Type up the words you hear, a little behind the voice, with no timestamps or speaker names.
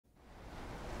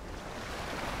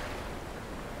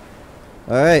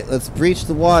Alright, let's breach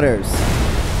the waters.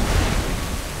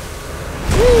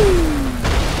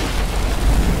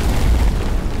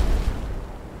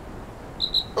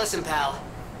 Listen, pal.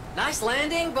 Nice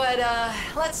landing, but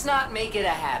let's not make it a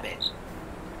habit.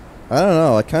 I don't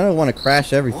know, I kind of want to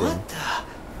crash everything. What the?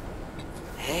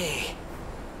 Hey,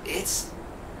 it's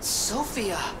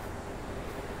Sophia.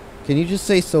 Can you just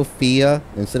say Sophia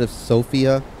instead of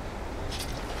Sophia?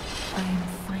 I am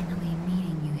finally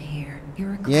meeting you here.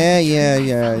 You're a Yeah.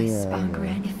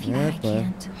 If you Yeah, I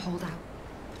can't hold out.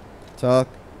 Talk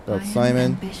about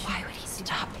Simon. Why would he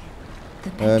stop?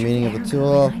 Meaning of the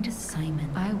tool. Simon.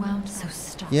 I wound so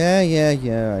stop. Yeah,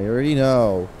 I already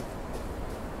know.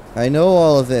 I know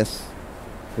all of this.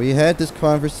 We had this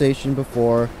conversation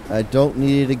before. I don't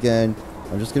need it again.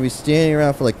 I'm just gonna be standing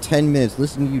around for like 10 minutes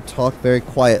listening to you talk very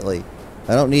quietly.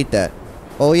 I don't need that.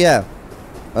 Oh yeah.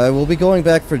 We'll be going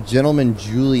back for Gentleman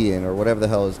Julian, or whatever the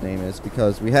hell his name is,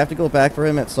 because we have to go back for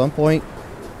him at some point.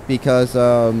 Because,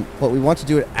 but we want to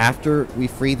do it after we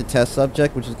free the test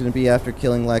subject, which is going to be after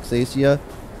killing Laxacia.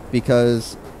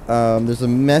 Because, there's a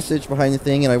message behind the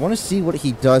thing, and I want to see what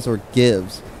he does or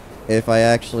gives if I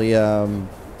actually,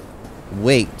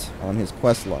 wait on his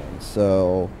quest line.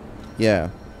 So, yeah.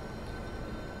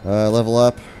 Level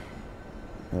up.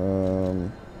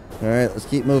 Alright, let's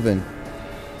keep moving.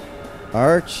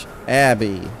 Arche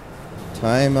Abbey.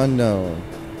 Time unknown.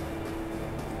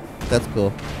 That's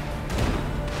cool.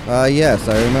 Yes,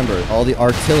 I remember. All the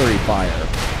artillery fire.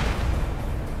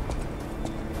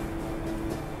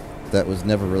 That was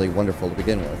never really wonderful to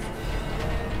begin with.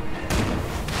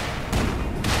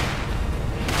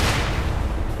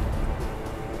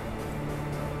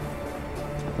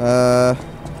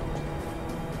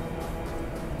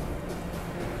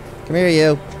 Come here,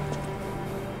 you.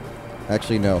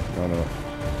 Actually, no. No.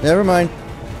 Never mind.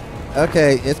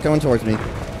 Okay, it's coming towards me.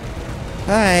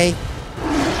 Hi.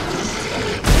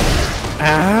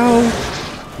 Ow!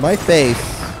 My face.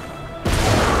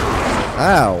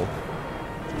 Ow.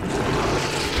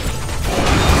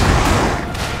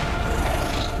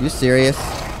 You serious?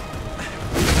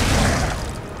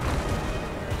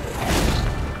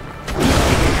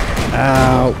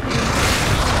 Ow.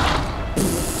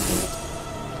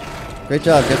 Great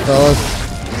job, good fellas.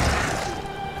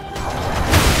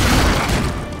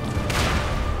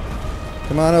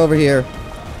 Come on over here,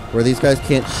 where these guys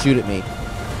can't shoot at me.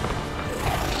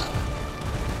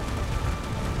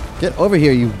 Get over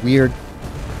here, you weird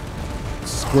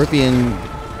scorpion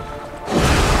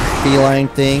feline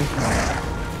thing.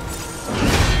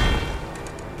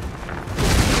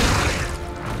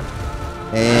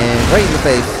 And right in the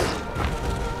face.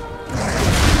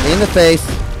 In the face.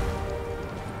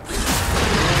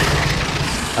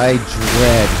 I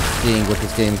dread seeing what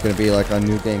this game is going to be like on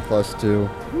New Game Plus 2.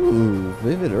 Ooh,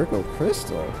 Vivid Urgo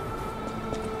Crystal.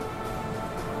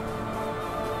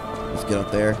 Let's get up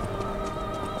there.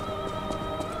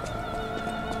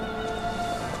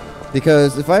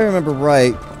 Because if I remember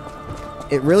right,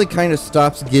 it really kind of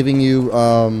stops giving you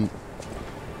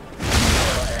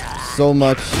so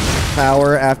much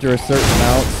power after a certain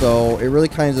amount, so it really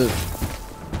kind of,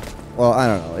 well, I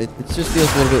don't know, it just feels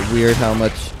a little bit weird how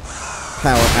much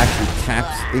power actually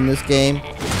caps in this game,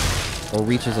 or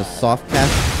reaches a soft cap.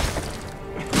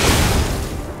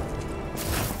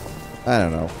 I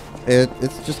don't know,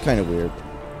 it's just kind of weird.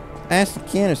 Acid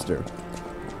canister.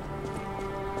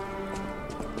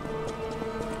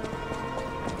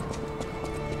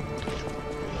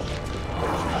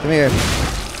 Come here.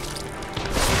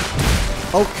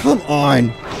 Oh, come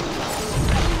on!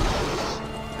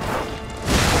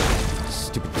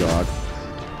 Stupid dog.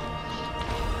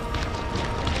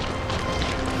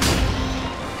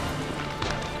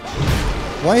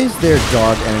 Why is there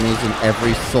dog enemies in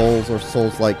every Souls or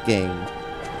Souls-like game?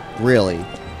 Really?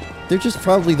 They're just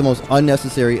probably the most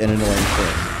unnecessary and annoying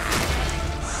thing.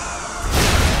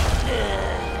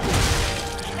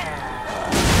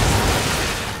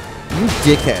 You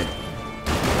dickhead.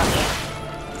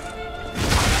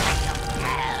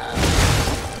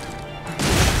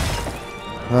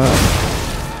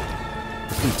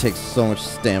 This thing takes so much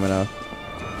stamina.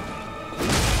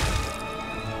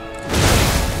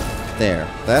 There.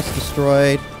 That's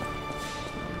destroyed.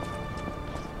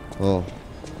 Oh.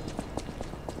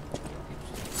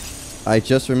 I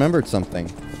just remembered something.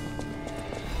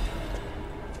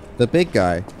 The big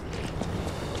guy.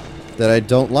 That I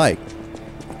don't like.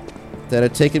 That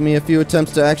had taken me a few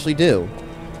attempts to actually do.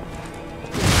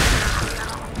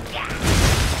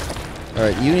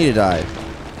 Alright, you need to die.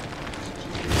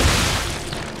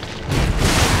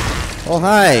 Oh,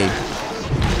 hi!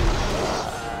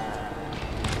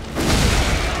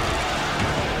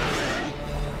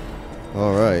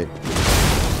 Alright.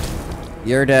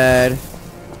 You're dead.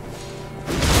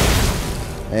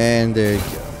 And there you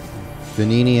go.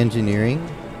 Vanini Engineering.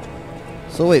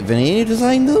 So wait, Vanini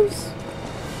designed those?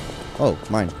 Oh,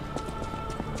 mine.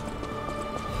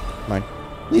 Mine.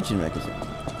 Legion magazine.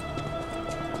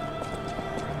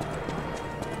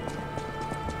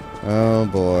 Oh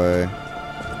boy.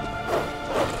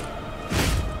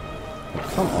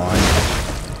 Come on.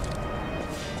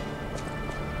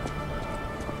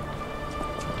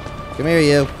 Come here,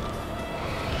 you.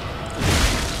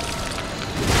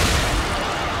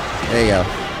 There you go.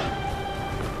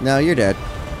 No, you're dead.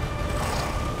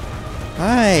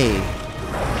 Hi.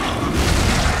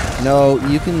 No,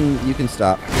 you can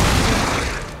stop.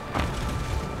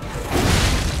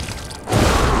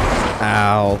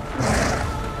 Ow.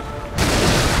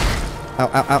 Ow,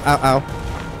 ow, ow, ow, ow.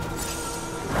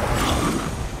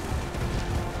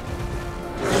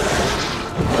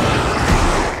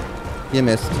 You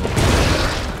missed.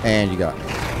 And you got me.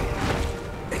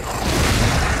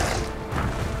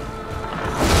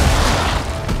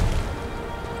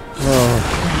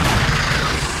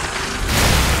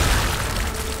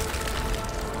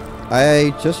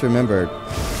 I just remembered.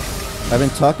 I've been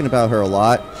talking about her a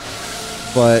lot,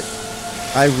 but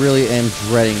I really am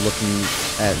dreading looking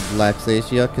at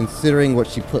Laxasia, considering what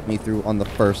she put me through on the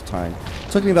first time.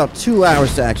 It took me about 2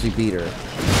 hours to actually beat her.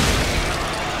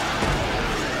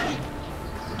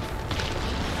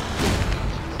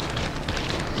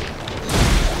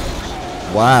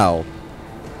 Wow.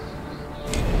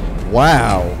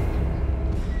 Wow.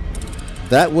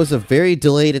 That was a very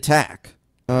delayed attack.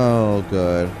 Oh,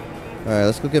 good. Alright,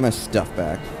 let's go get my stuff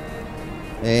back.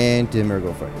 And Dimmer,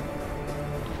 go fight.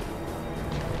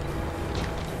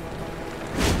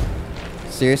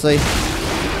 Seriously?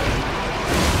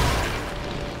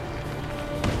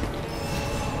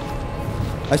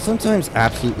 I sometimes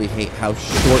absolutely hate how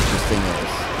short this thing is.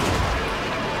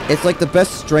 It's like the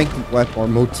best strength weapon or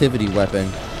motivity weapon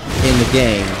in the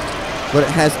game, but it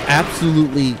has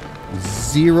absolutely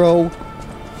zero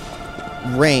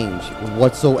range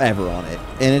whatsoever on it,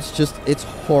 and it's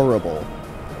horrible.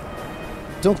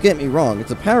 Don't get me wrong,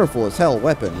 it's a powerful as hell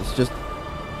weapon. It's just,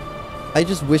 I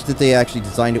just wish that they actually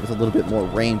designed it with a little bit more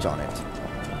range on it.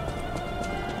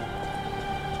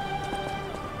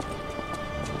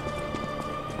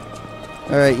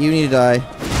 Alright, you need to die.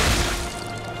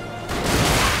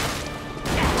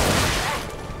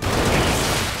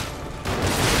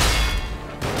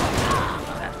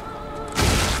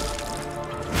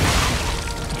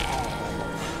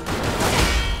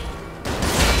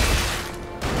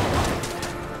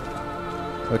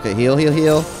 Okay, heal, heal,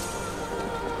 heal.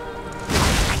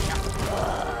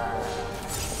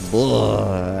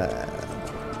 Blah.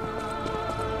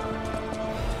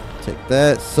 Take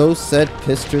that. So said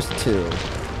Pistress 2.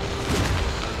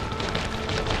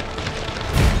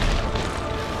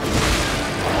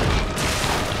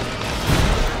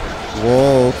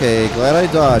 Whoa, okay. Glad I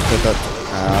dodged. I thought.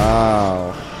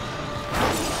 Ow.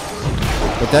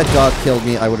 If that dog killed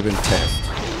me, I would have been pissed.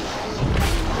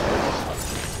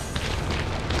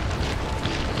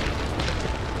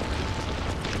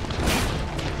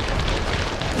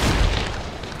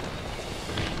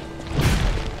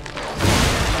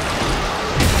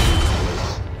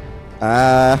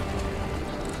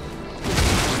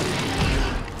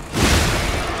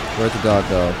 Where'd the dog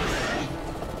go?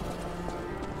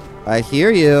 I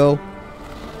hear you.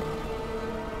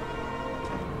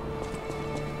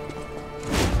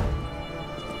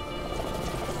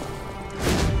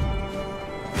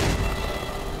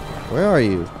 Where are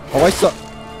you? Oh, I saw...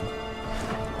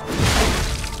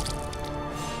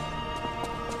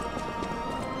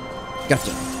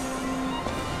 Gotcha.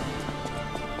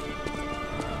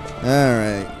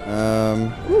 Alright,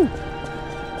 woo.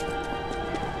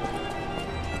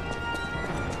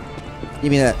 Give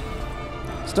me that.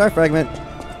 Star fragment.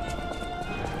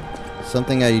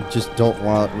 Something I just don't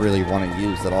really want to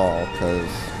use at all, because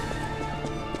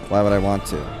why would I want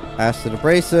to? Acid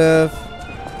abrasive.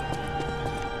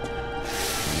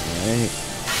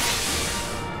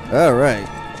 Alright.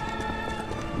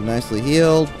 Nicely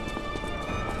healed.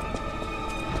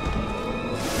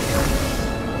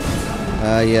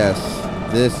 Yes.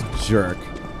 This jerk.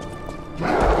 You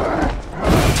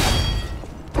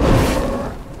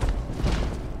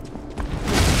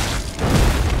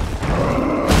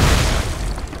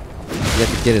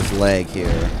have to get his leg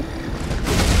here.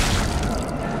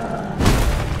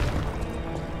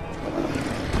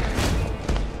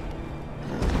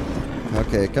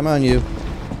 Okay, come on, you.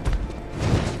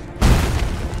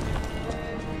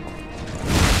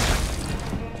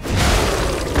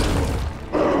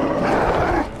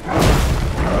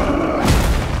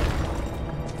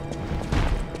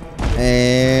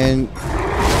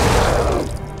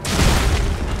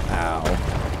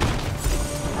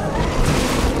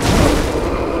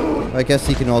 I guess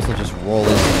he can also just roll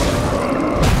in.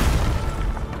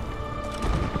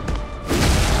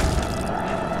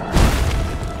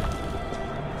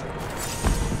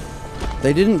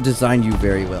 They didn't design you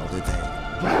very well, did they?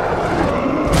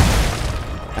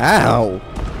 Ow!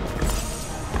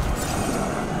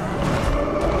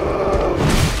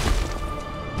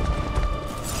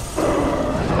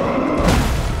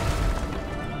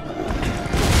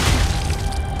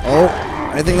 Oh,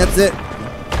 I think that's it.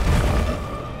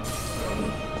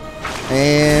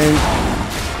 And...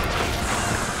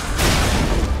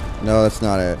 no, that's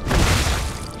not it.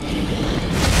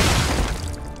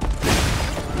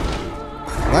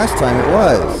 Last time it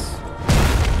was.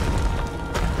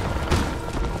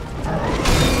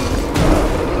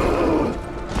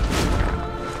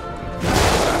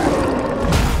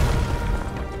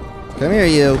 Come here,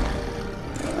 you.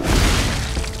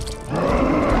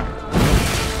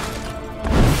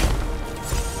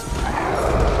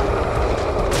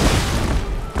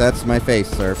 That's my face,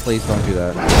 sir. Please don't do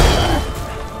that.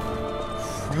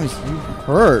 Christ, you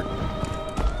hurt.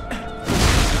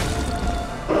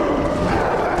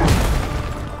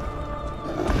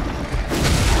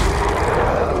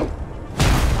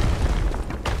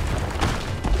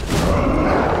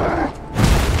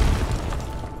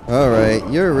 Alright,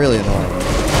 you're really annoying.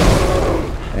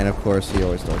 And of course, he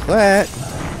always does that.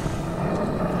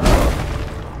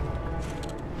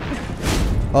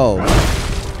 Oh.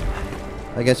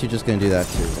 I guess you're just gonna do that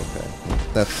too. Okay.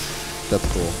 That's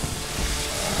cool.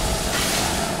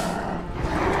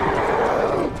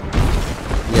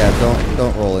 Yeah,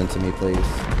 don't roll into me, please.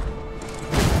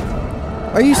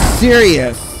 Are you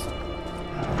serious?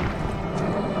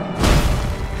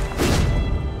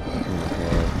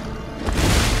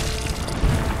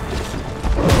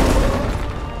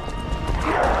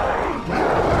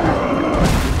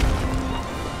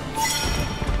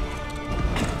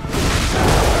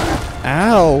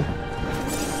 Ow!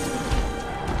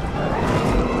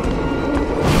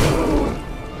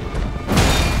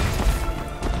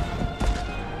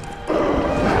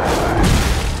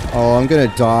 Oh, I'm gonna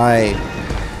die.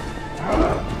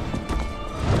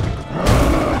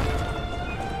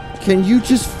 Can you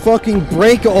just fucking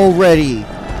break already?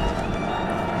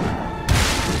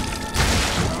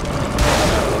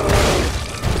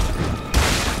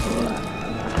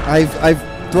 I've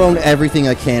thrown everything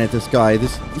I can at this guy.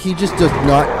 He just does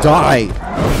not die.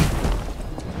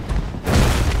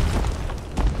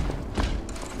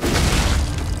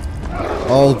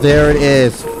 Oh, there it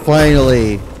is.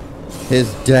 Finally.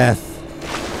 His death.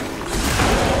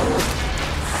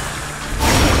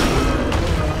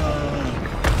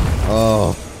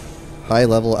 Oh. High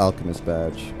level alchemist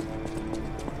badge.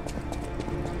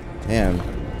 Damn.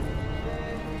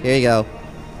 Here you go.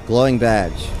 Glowing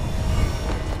badge.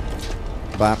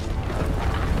 Bop.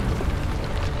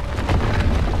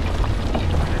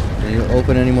 Can you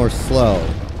open any more slow?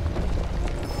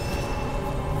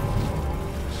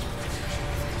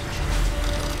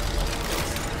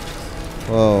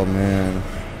 Oh man.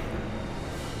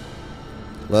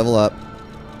 Level up.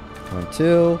 1,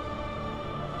 2.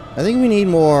 I think we need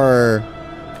more.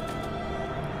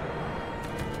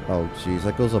 Oh jeez,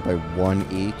 that goes up by 1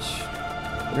 each.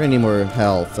 We're gonna need more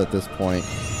health at this point.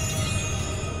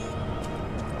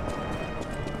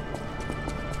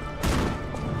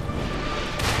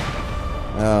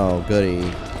 Oh,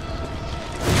 goody.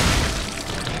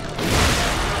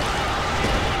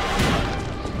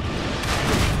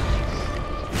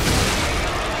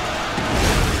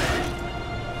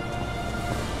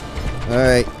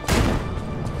 Alright.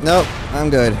 Nope, I'm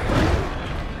good.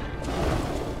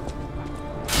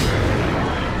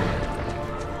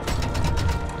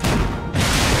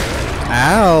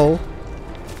 Ow!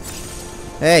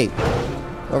 Hey!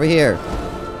 Over here.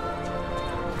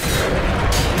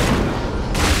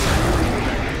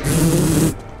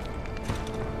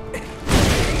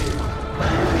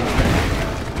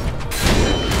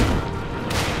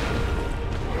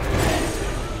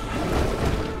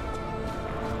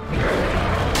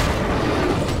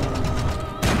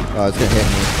 Oh, it's gonna hit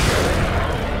me.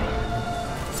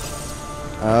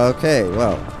 Okay,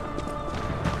 well.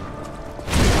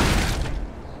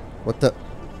 What the?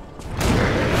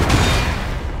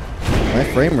 My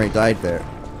frame rate died there.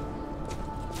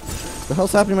 What the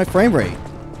hell's happening to my frame rate?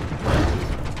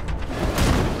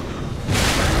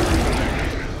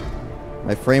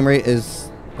 My frame rate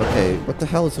is... okay, what the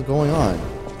hell is going on?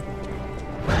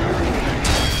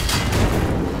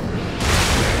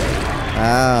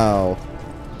 Ow.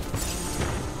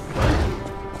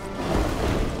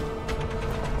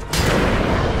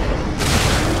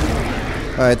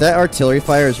 Alright, that artillery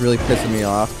fire is really pissing me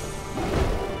off.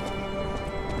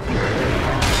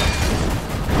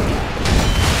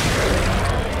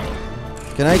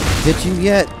 Can I get you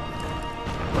yet?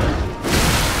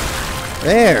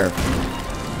 There!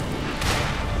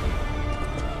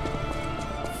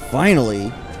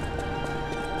 Finally!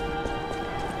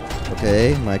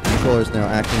 Okay, my controller's now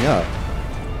acting up.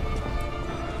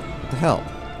 What the hell?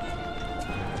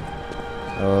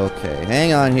 Okay,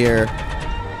 hang on here.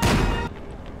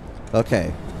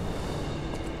 Okay.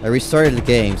 I restarted the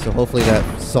game, so hopefully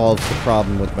that solves the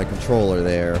problem with my controller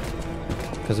there.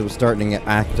 Because it was starting to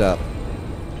act up.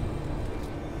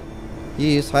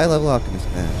 Use high-level alchemist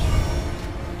badge.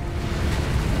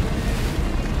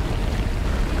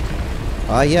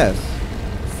 Ah yes,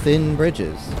 thin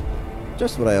bridges.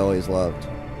 Just what I always loved.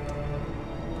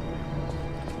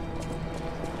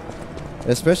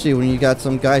 Especially when you got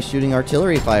some guy shooting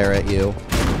artillery fire at you.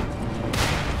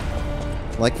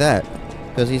 Like that.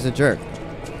 Because he's a jerk.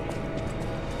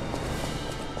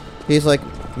 He's like,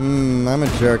 I'm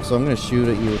a jerk, so I'm going to shoot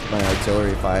at you with my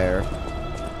artillery fire.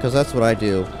 Because that's what I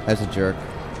do as a jerk.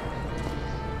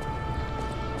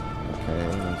 Okay,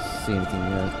 I don't see anything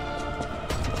yet.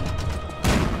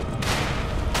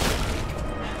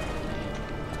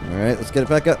 Alright, let's get it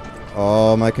back up.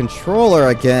 Oh, my controller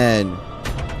again!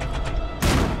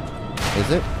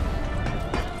 Is it?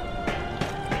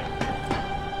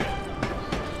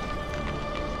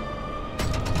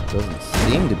 Doesn't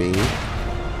seem to be.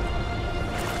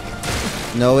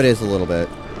 No, it is a little bit.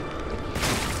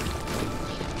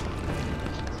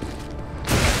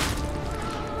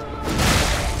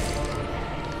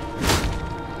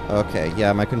 Okay,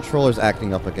 yeah, my controller's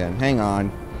acting up again. Hang on.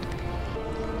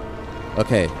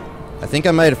 Okay, I think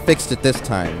I might have fixed it this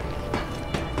time.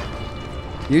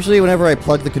 Usually whenever I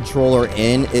plug the controller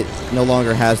in, it no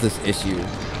longer has this issue.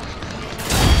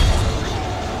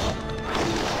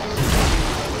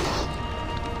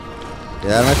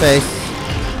 Get out of my face.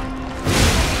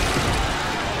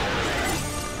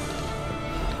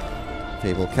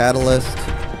 Table catalyst.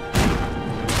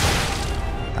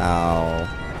 Ow.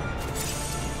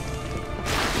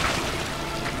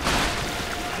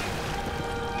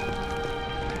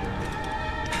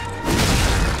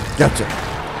 Gotcha.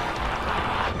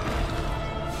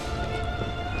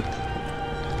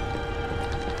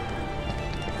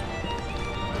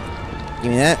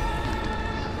 Give me that.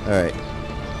 Alright.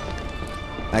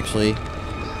 Actually.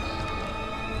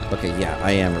 Okay, yeah,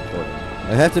 I am recording.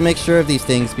 I have to make sure of these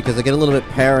things because I get a little bit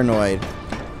paranoid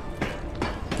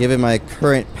given my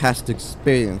current past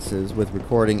experiences with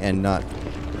recording and not.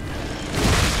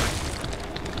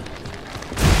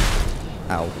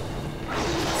 Ow.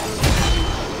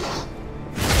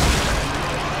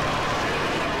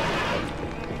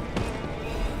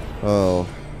 Oh,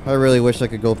 I really wish I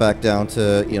could go back down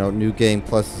to, you know, new game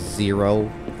plus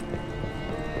 0.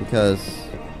 Because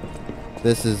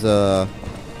this is, out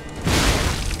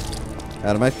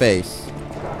of my face.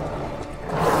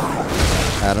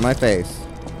 Out of my face.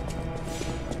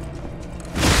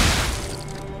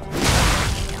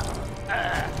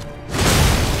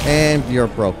 And you're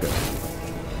broken.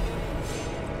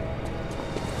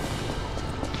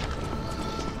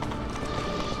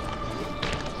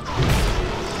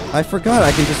 I forgot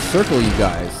I can just circle you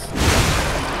guys.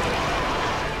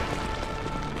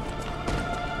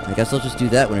 I guess I'll just do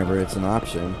that whenever it's an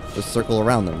option. Just circle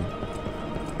around them.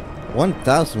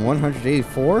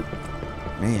 1,184?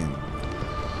 Man.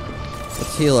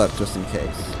 Let's heal up just in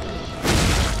case.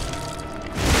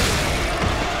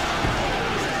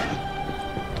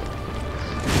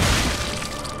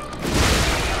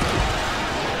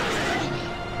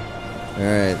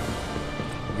 Alright.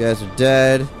 You guys are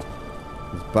dead.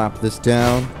 Let's bop this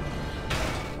down.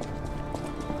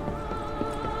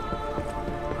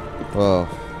 Whoa.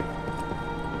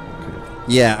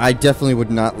 Yeah, I definitely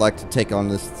would not like to take on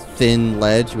this thin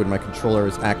ledge when my controller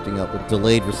is acting up with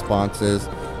delayed responses,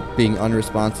 being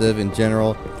unresponsive in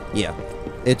general. Yeah,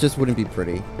 it just wouldn't be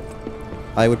pretty.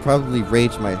 I would probably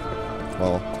rage my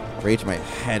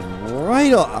head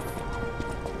right off.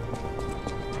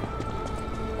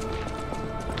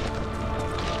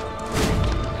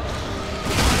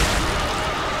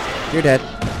 You're dead.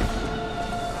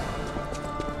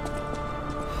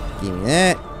 Give me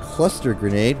that. Cluster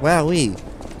grenade. Wowee.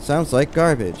 Sounds like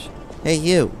garbage. Hey,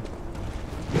 you.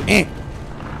 Eh.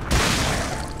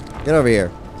 Get over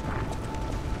here.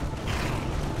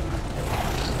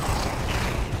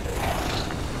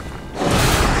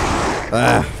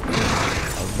 Ah.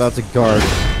 I was about to guard.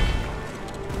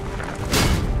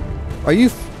 Are you...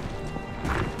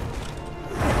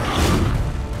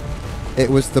 It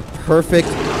was the perfect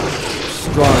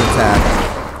strong attack.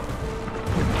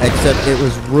 Except it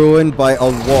was ruined by a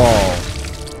wall.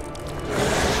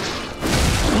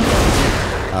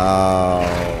 Oh.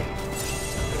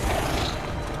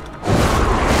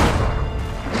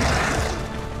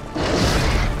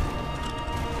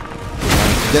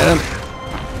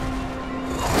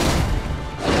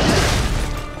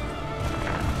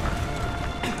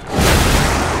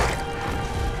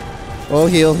 Oh,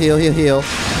 heal, heal, heal, heal.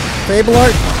 Fable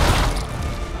art!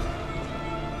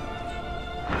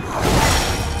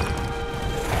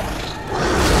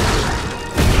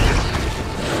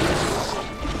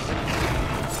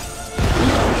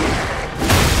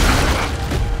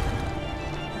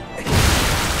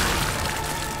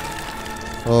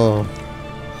 Oh.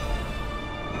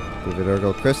 Give it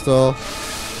Ergo Crystal.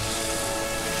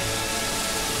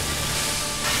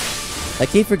 I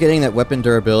keep forgetting that weapon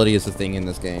durability is a thing in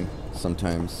this game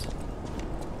sometimes.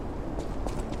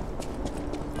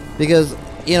 Because,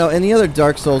 you know, in the other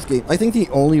Dark Souls game, I think the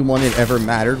only one it ever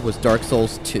mattered was Dark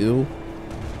Souls 2.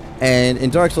 And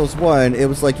in Dark Souls 1, it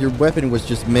was like your weapon was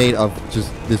just made of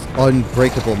just this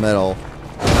unbreakable metal.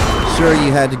 Sure,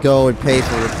 you had to go and pay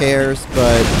for repairs,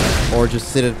 but... Or just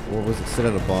sit at... What was it? Sit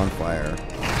at a bonfire.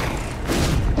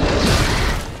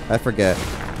 I forget.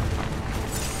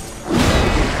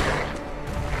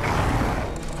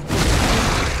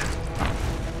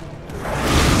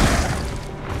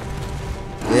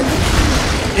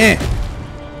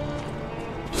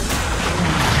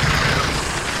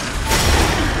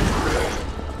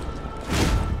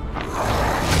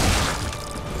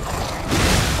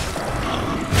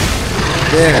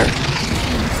 There.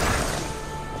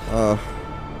 Oh,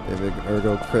 big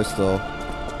Ergo Crystal.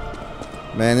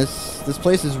 Man, this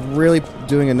place is really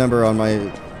doing a number on my.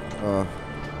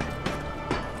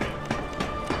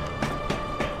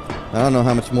 I don't know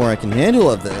how much more I can handle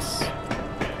of this.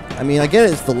 I mean, I get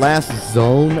it's the last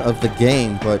zone of the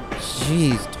game, but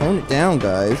jeez, tone it down,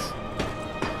 guys.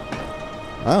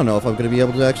 I don't know if I'm going to be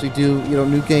able to actually do, you know,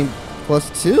 New Game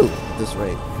 +2 at this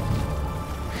rate.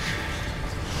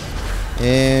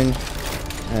 And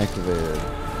activated.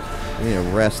 I need a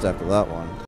rest after that one.